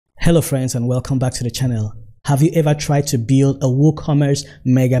Hello friends and welcome back to the channel. Have you ever tried to build a WooCommerce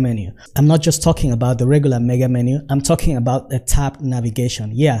mega menu? I'm not just talking about the regular mega menu, I'm talking about a tabbed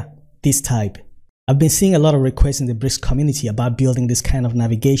navigation. Yeah, this type. I've been seeing a lot of requests in the Bricks community about building this kind of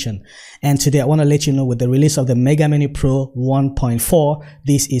navigation. And today I want to let you know, with the release of the Mega Menu Pro 1.4,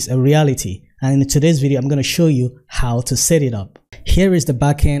 this is a reality. And in today's video, I'm going to show you how to set it up. Here is the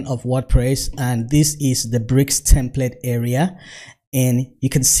backend of WordPress, and this is the Bricks template area. And you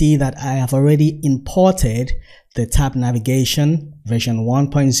can see that I have already imported the tabbed navigation version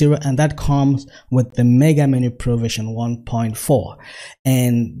 1.0, and that comes with the Mega Menu Pro version 1.4.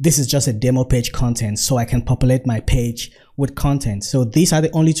 And this is just a demo page content, so I can populate my page with content. So these are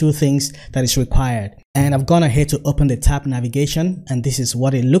the only two things that is required. And I've gone ahead to open the tabbed navigation, and this is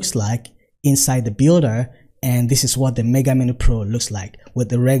what it looks like inside the builder. And this is what the Mega Menu Pro looks like with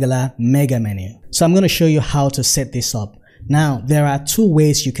the regular mega menu. So I'm going to show you how to set this up. Now, there are two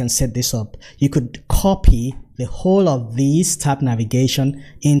ways you can set this up. You could copy the whole of this tabbed navigation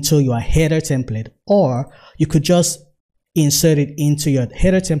into your header template, or you could just insert it into your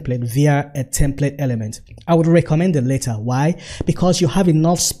header template via a template element. I would recommend the latter. Why? Because you have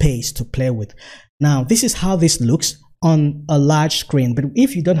enough space to play with. Now, this is how this looks on a large screen, but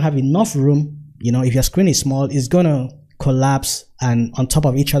if you don't have enough room, if your screen is small, it's gonna collapse, and on top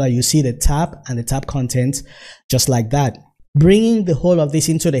of each other, you see the tab and the tab content just like that. Bringing the whole of this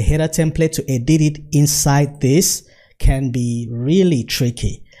into the header template to edit it inside this can be really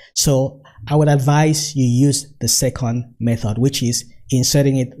tricky. So I would advise you use the second method, which is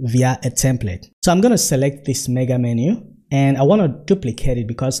inserting it via a template. So I'm going to select this mega menu, and I want to duplicate it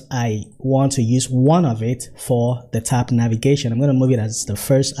because I want to use one of it for the tabbed navigation. I'm going to move it as the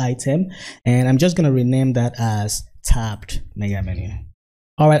first item, and I'm just going to rename that as tabbed mega menu.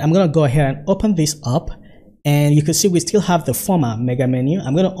 All right, I'm going to go ahead and open this up. And you can see we still have the former mega menu.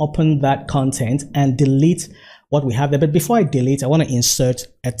 I'm going to open that content and delete what we have there. But before I delete, I want to insert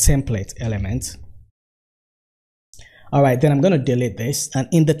a template element. All right, then I'm going to delete this. And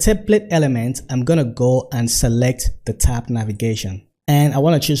in the template element, I'm going to go and select the tabbed navigation. And I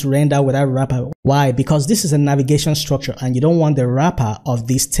want to choose render without wrapper. Why? Because this is a navigation structure, and you don't want the wrapper of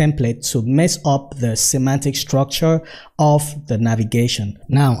this template to mess up the semantic structure of the navigation.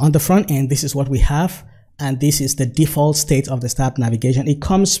 Now, on the front end, this is what we have. And this is the default state of the tabbed navigation. It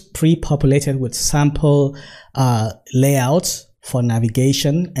comes pre-populated with sample layouts for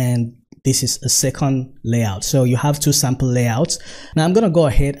navigation, and this is a second layout. So you have two sample layouts. Now I'm going to go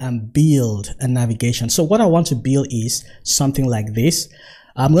ahead and build a navigation. So what I want to build is something like this.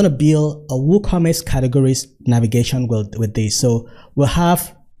 I'm going to build a WooCommerce categories navigation with this. So we'll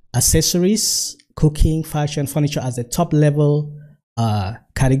have accessories, cooking, fashion, furniture as the top level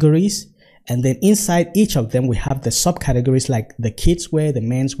categories. And then inside each of them, we have the subcategories like the kids wear, the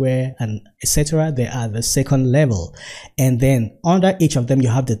men's wear, and etc. They are the second level. And then under each of them, you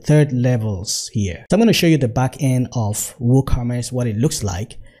have the third levels here. So I'm going to show you the back end of WooCommerce, what it looks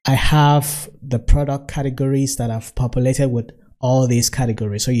like. I have the product categories that I've populated with all these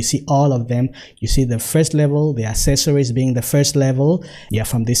categories. So you see all of them. You see the first level, the accessories being the first level. Yeah,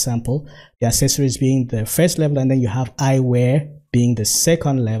 from this sample, the accessories being the first level. And then you have eyewear being the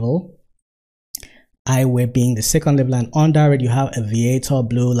second level. Eyewear being the second level, and under it you have aviator,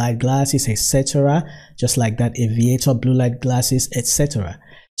 blue light glasses, etc. Just like that, aviator, blue light glasses, etc.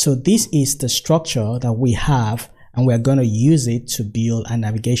 So this is the structure that we have, and we're going to use it to build a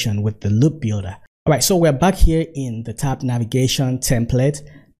navigation with the loop builder. All right, so we're back here in the tabbed navigation template,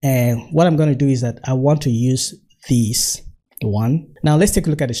 and what I'm going to do is that I want to use this one. Now let's take a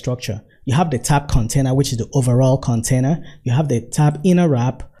look at the structure. You have the tab container, which is the overall container. You have the tab inner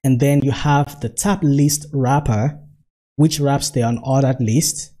wrap, and then you have the tab list wrapper, which wraps the unordered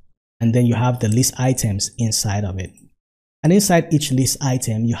list. And then you have the list items inside of it. And inside each list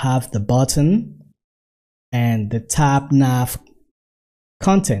item, you have the button and the tab nav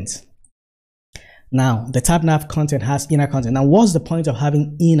content. Now, the tab nav content has inner content. Now, what's the point of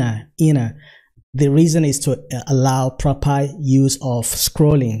having inner? The reason is to allow proper use of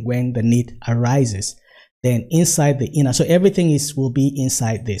scrolling when the need arises. Then inside the inner, so everything will be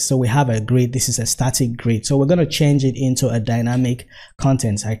inside this. So we have a grid. This is a static grid. So we're going to change it into a dynamic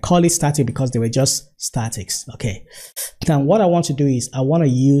content. I call it static because they were just statics. Okay. Now what I want to do is I want to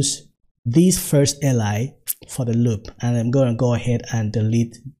use this first li for the loop, and I'm going to go ahead and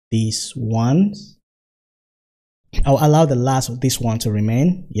delete these ones. I'll allow the last of this one to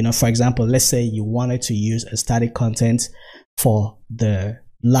remain. For example, let's say you wanted to use a static content for the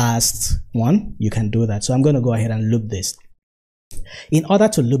last one, you can do that. So I'm going to go ahead and loop this. In order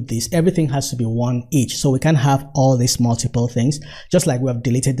to loop this, everything has to be one each. So we can have all these multiple things. Just like we have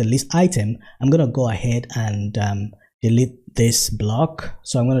deleted the list item, I'm going to go ahead and delete this block.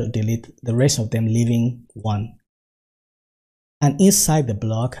 So I'm going to delete the rest of them, leaving one. And inside the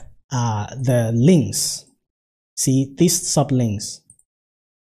block are the links. See, these sublinks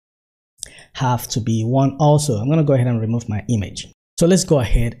have to be one also. I'm going to go ahead and remove my image. So let's go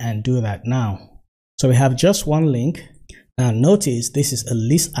ahead and do that now. So we have just one link. Now notice this is a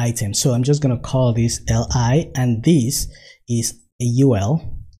list item. So I'm just going to call this LI and this is a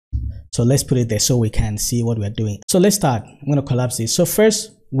UL. So let's put it there so we can see what we're doing. So let's start. I'm going to collapse this. So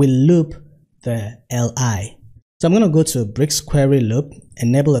first we loop the LI. So I'm going to go to Bricks query loop,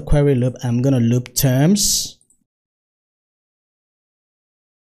 enable a query loop. I'm going to loop terms.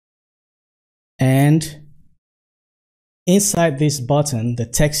 And inside this button, the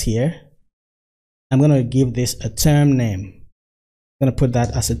text here, I'm going to give this a term name. I'm going to put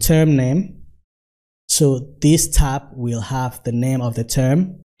that as a term name. So this tab will have the name of the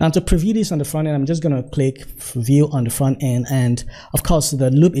term. Now to preview this on the front end, I'm just going to click view on the front end. And of course,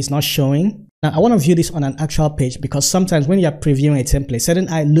 the loop is not showing. Now I want to view this on an actual page because sometimes when you're previewing a template, certain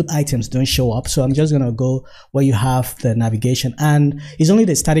loop items don't show up. So I'm just going to go where you have the navigation and it's only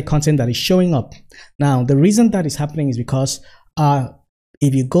the static content that is showing up. Now, the reason that is happening is because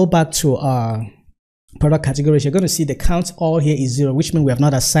if you go back to our product categories, you're going to see the count all here is 0, which means we have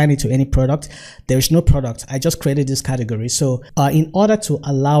not assigned it to any product. There is no product. I just created this category. So in order to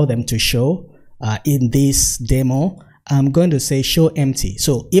allow them to show in this demo, I'm going to say show empty.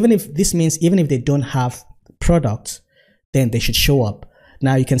 So even if this means even if they don't have product, then they should show up.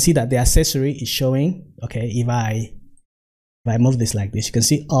 Now you can see that the accessory is showing. Okay, if I move this like this, you can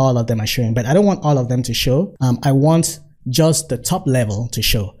see all of them are showing, but I don't want all of them to show. I want just the top level to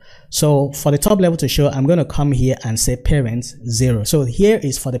show. So for the top level to show, I'm going to come here and say parents 0. So here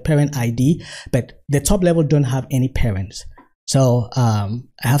is for the parent ID, but the top level don't have any parents. So I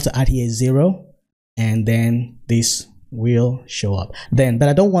have to add here 0 and then this will show up then, but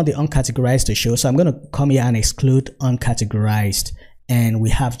I don't want the uncategorized to show. So I'm going to come here and exclude uncategorized. And we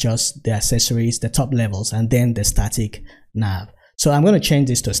have just the accessories, the top levels, and then the static nav. So I'm going to change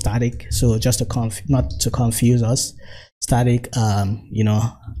this to static. So just to not to confuse us, static,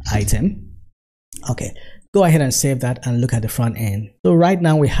 item. Okay, go ahead and save that and look at the front end. So right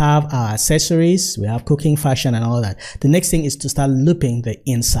now we have our accessories, we have cooking, fashion, and all that. The next thing is to start looping the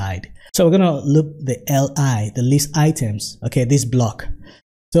inside. So we're going to loop the LI, the list items. Okay, this block.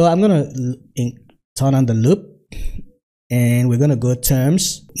 So I'm going to turn on the loop. And we're going to go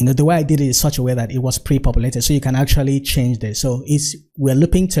terms. The way I did it is such a way that it was pre-populated, so you can actually change this. So we're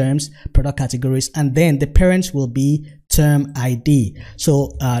looping terms, product categories, and then the parents will be term ID.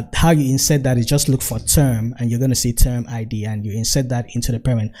 So how you insert that is just look for term, and you're going to see term ID, and you insert that into the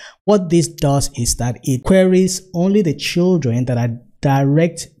parent. What this does is that it queries only the children that are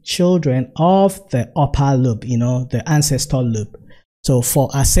direct children of the upper loop, the ancestor loop. So for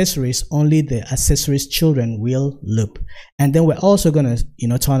accessories, only the accessories children will loop. And then we're also going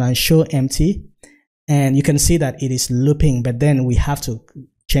to, turn on show empty. And you can see that it is looping, but then we have to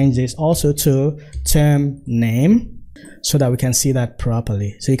change this also to term name so that we can see that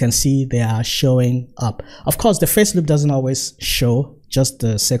properly. So you can see they are showing up. Of course, the first loop doesn't always show, just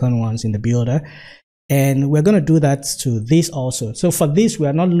the second ones in the builder. And we're going to do that to this also. So for this, we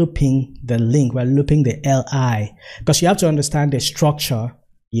are not looping the link, we're looping the LI, because you have to understand the structure,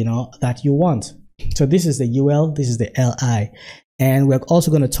 that you want. So this is the UL, this is the LI. And we're also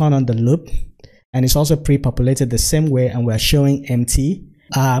going to turn on the loop, and it's also pre-populated the same way, and we're showing empty.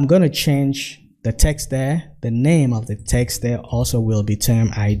 I'm going to change the text there. The name of the text there also will be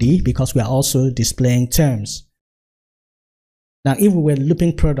term ID, because we are also displaying terms. Now, if we were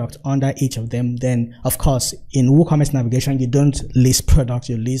looping product under each of them, then of course in WooCommerce navigation, you don't list product,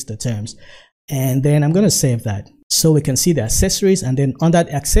 you list the terms. And then I'm going to save that. So we can see the accessories, and then under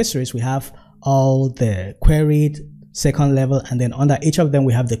the accessories, we have all the queried second level, and then under each of them,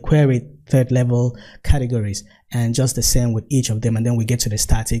 we have the queried third level categories, and just the same with each of them. And then we get to the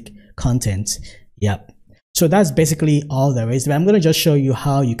static content. Yep. So that's basically all there is. But I'm going to just show you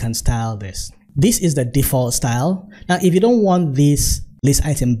how you can style this. This is the default style. Now, if you don't want this list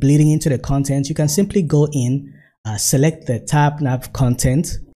item bleeding into the content, you can simply go in, select the tab nav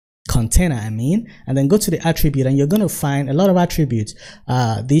container, and then go to the attribute, and you're going to find a lot of attributes.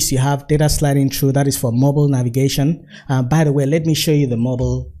 This you have data sliding through, that is for mobile navigation. By the way, let me show you the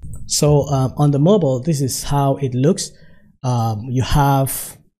mobile. So on the mobile, this is how it looks. You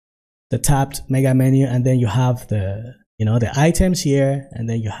have the tabbed mega menu, and then you have the the items here, and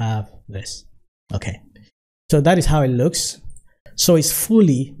then you have this. Okay, so that is how it looks. So it's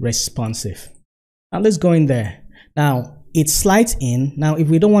fully responsive. Now let's go in there. Now it slides in. Now if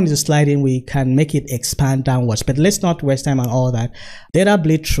we don't want it to slide in, we can make it expand downwards, but let's not waste time on all that. Data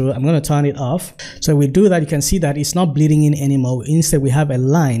bleed through, I'm going to turn it off. So we do that, you can see that it's not bleeding in anymore. Instead we have a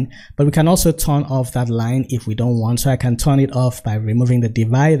line, but we can also turn off that line if we don't want. So I can turn it off by removing the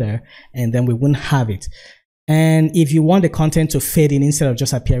divider, and then we wouldn't have it. And if you want the content to fade in instead of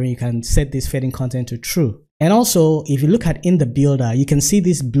just appearing, you can set this fading content to true. And also if you look at in the builder, you can see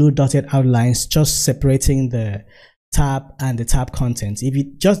these blue dotted outlines just separating the tab and the tab content. If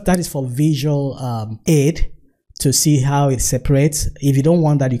you just, that is for visual aid to see how it separates. If you don't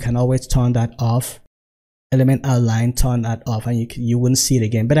want that, you can always turn that off. Element outline, turn that off, and you wouldn't see it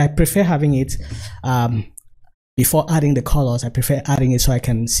again. But I prefer having it before adding the colors. I prefer adding it so I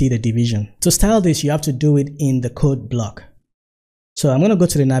can see the division. To style this, you have to do it in the code block. So I'm going to go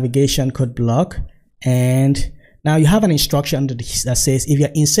to the navigation code block, and now you have an instruction under this that says if you're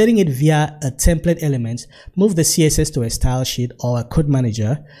inserting it via a template element, move the CSS to a style sheet or a code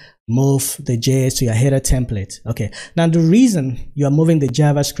manager, move the JS to your header template. Okay, now the reason you are moving the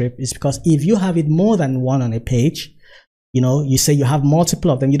JavaScript is because if you have it more than one on a page, you know, you say you have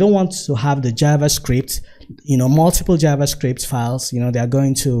multiple of them, you don't want to have the JavaScript, you know, multiple JavaScript files, you know, they are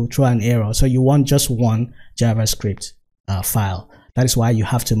going to throw an error. So you want just one JavaScript file. That is why you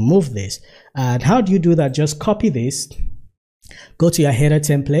have to move this. And how do you do that? Just copy this, go to your header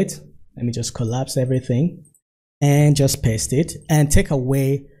template. Let me just collapse everything and just paste it, and take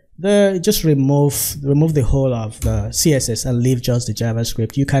away the, just remove the whole of the CSS and leave just the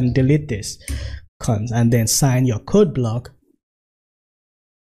JavaScript. You can delete this and then sign your code block.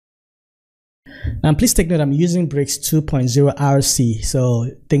 Now please take note, I'm using Bricks 2.0 RC, so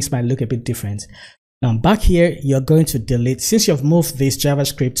things might look a bit different. Now back here, you're going to delete, since you've moved this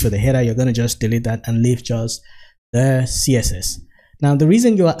JavaScript to the header, you're going to just delete that and leave just the CSS. Now the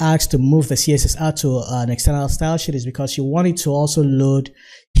reason you are asked to move the CSS out to an external style sheet is because you want it to also load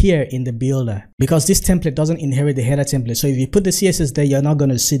here in the builder, because this template doesn't inherit the header template. So if you put the CSS there, you're not going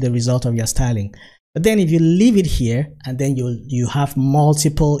to see the result of your styling. But then if you leave it here and then you have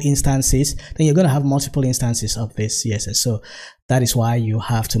multiple instances, then you're going to have multiple instances of this CSS. So that is why you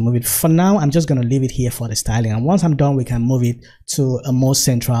have to move it. For now, I'm just going to leave it here for the styling. And once I'm done, we can move it to a more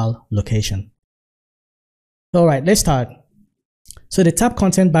central location. All right, let's start. So the tab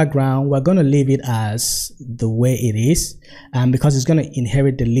content background, we're going to leave it as the way it is, because it's going to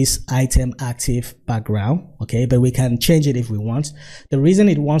inherit the list item active background. Okay, but we can change it if we want. The reason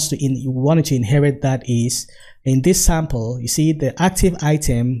it wants to you want it to inherit that is in this sample, you see the active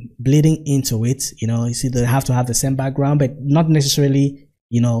item bleeding into it. You know, you see they have to have the same background, but not necessarily,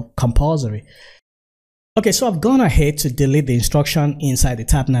 you know, compulsory. Okay, so I've gone ahead to delete the instruction inside the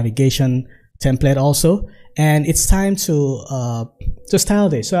tab navigation template also, and it's time to style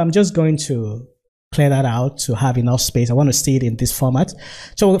this. So I'm just going to clear that out to have enough space. I want to see it in this format.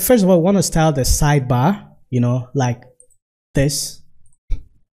 So first of all, I want to style the sidebar, you know, like this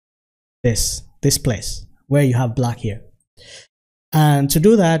place where you have black here. And to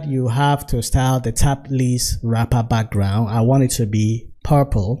do that, you have to style the tab list wrapper background. I want it to be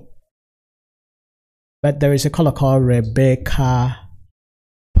purple, but there is a color called Rebecca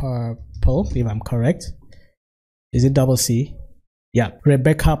Purple, if I'm correct. Is it double C? Yeah,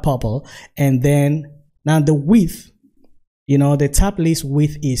 Rebecca Purple. And then now the width, you know, the tab list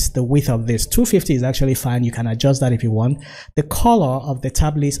width is the width of this. 250 is actually fine. You can adjust that if you want. The color of the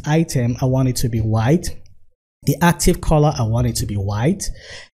tab list item, I want it to be white. The active color, I want it to be white.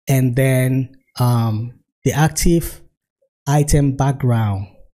 And then the active item background.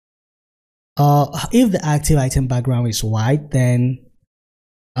 If the active item background is white, then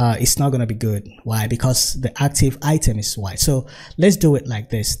it's not going to be good. Why? Because the active item is white. So let's do it like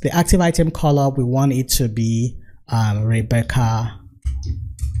this. The active item color, we want it to be Rebecca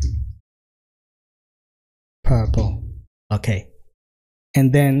Purple. Okay.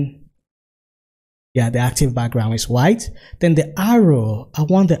 And then, yeah, the active background is white. Then the arrow, I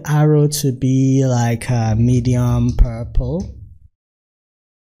want the arrow to be like medium purple.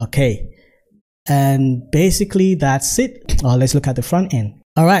 Okay. And basically that's it. Let's look at the front end.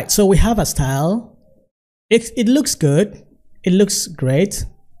 All right, so we have a style. It looks good. It looks great.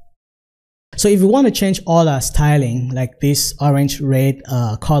 So if we want to change all our styling, like this orange, red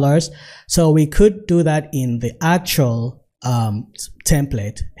colors, so we could do that in the actual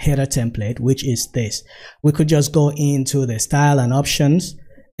template, header template, which is this. We could just go into the style and options,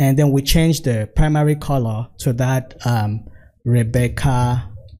 and then we change the primary color to that Rebecca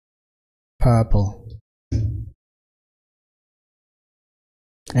Purple.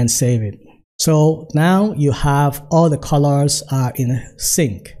 And save it. So now you have all the colors are in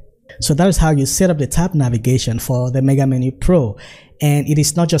sync. So that is how you set up the tab navigation for the Mega Menu Pro. And it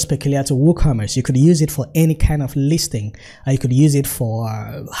is not just peculiar to WooCommerce. You could use it for any kind of listing. You could use it for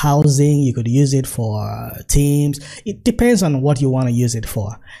housing. You could use it for teams. It depends on what you want to use it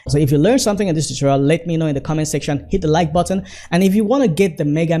for. So if you learned something in this tutorial, let me know in the comment section. Hit the like button. And if you want to get the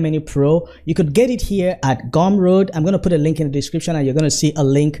Mega Menu Pro, you could get it here at Gumroad. I'm going to put a link in the description, and you're going to see a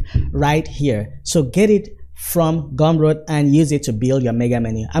link right here. So get it from Gumroad and use it to build your Mega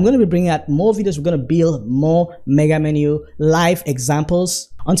Menu. I'm going to be bringing out more videos. We're going to build more Mega Menu live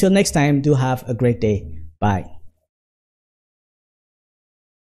examples. Until next time, do have a great day. Bye.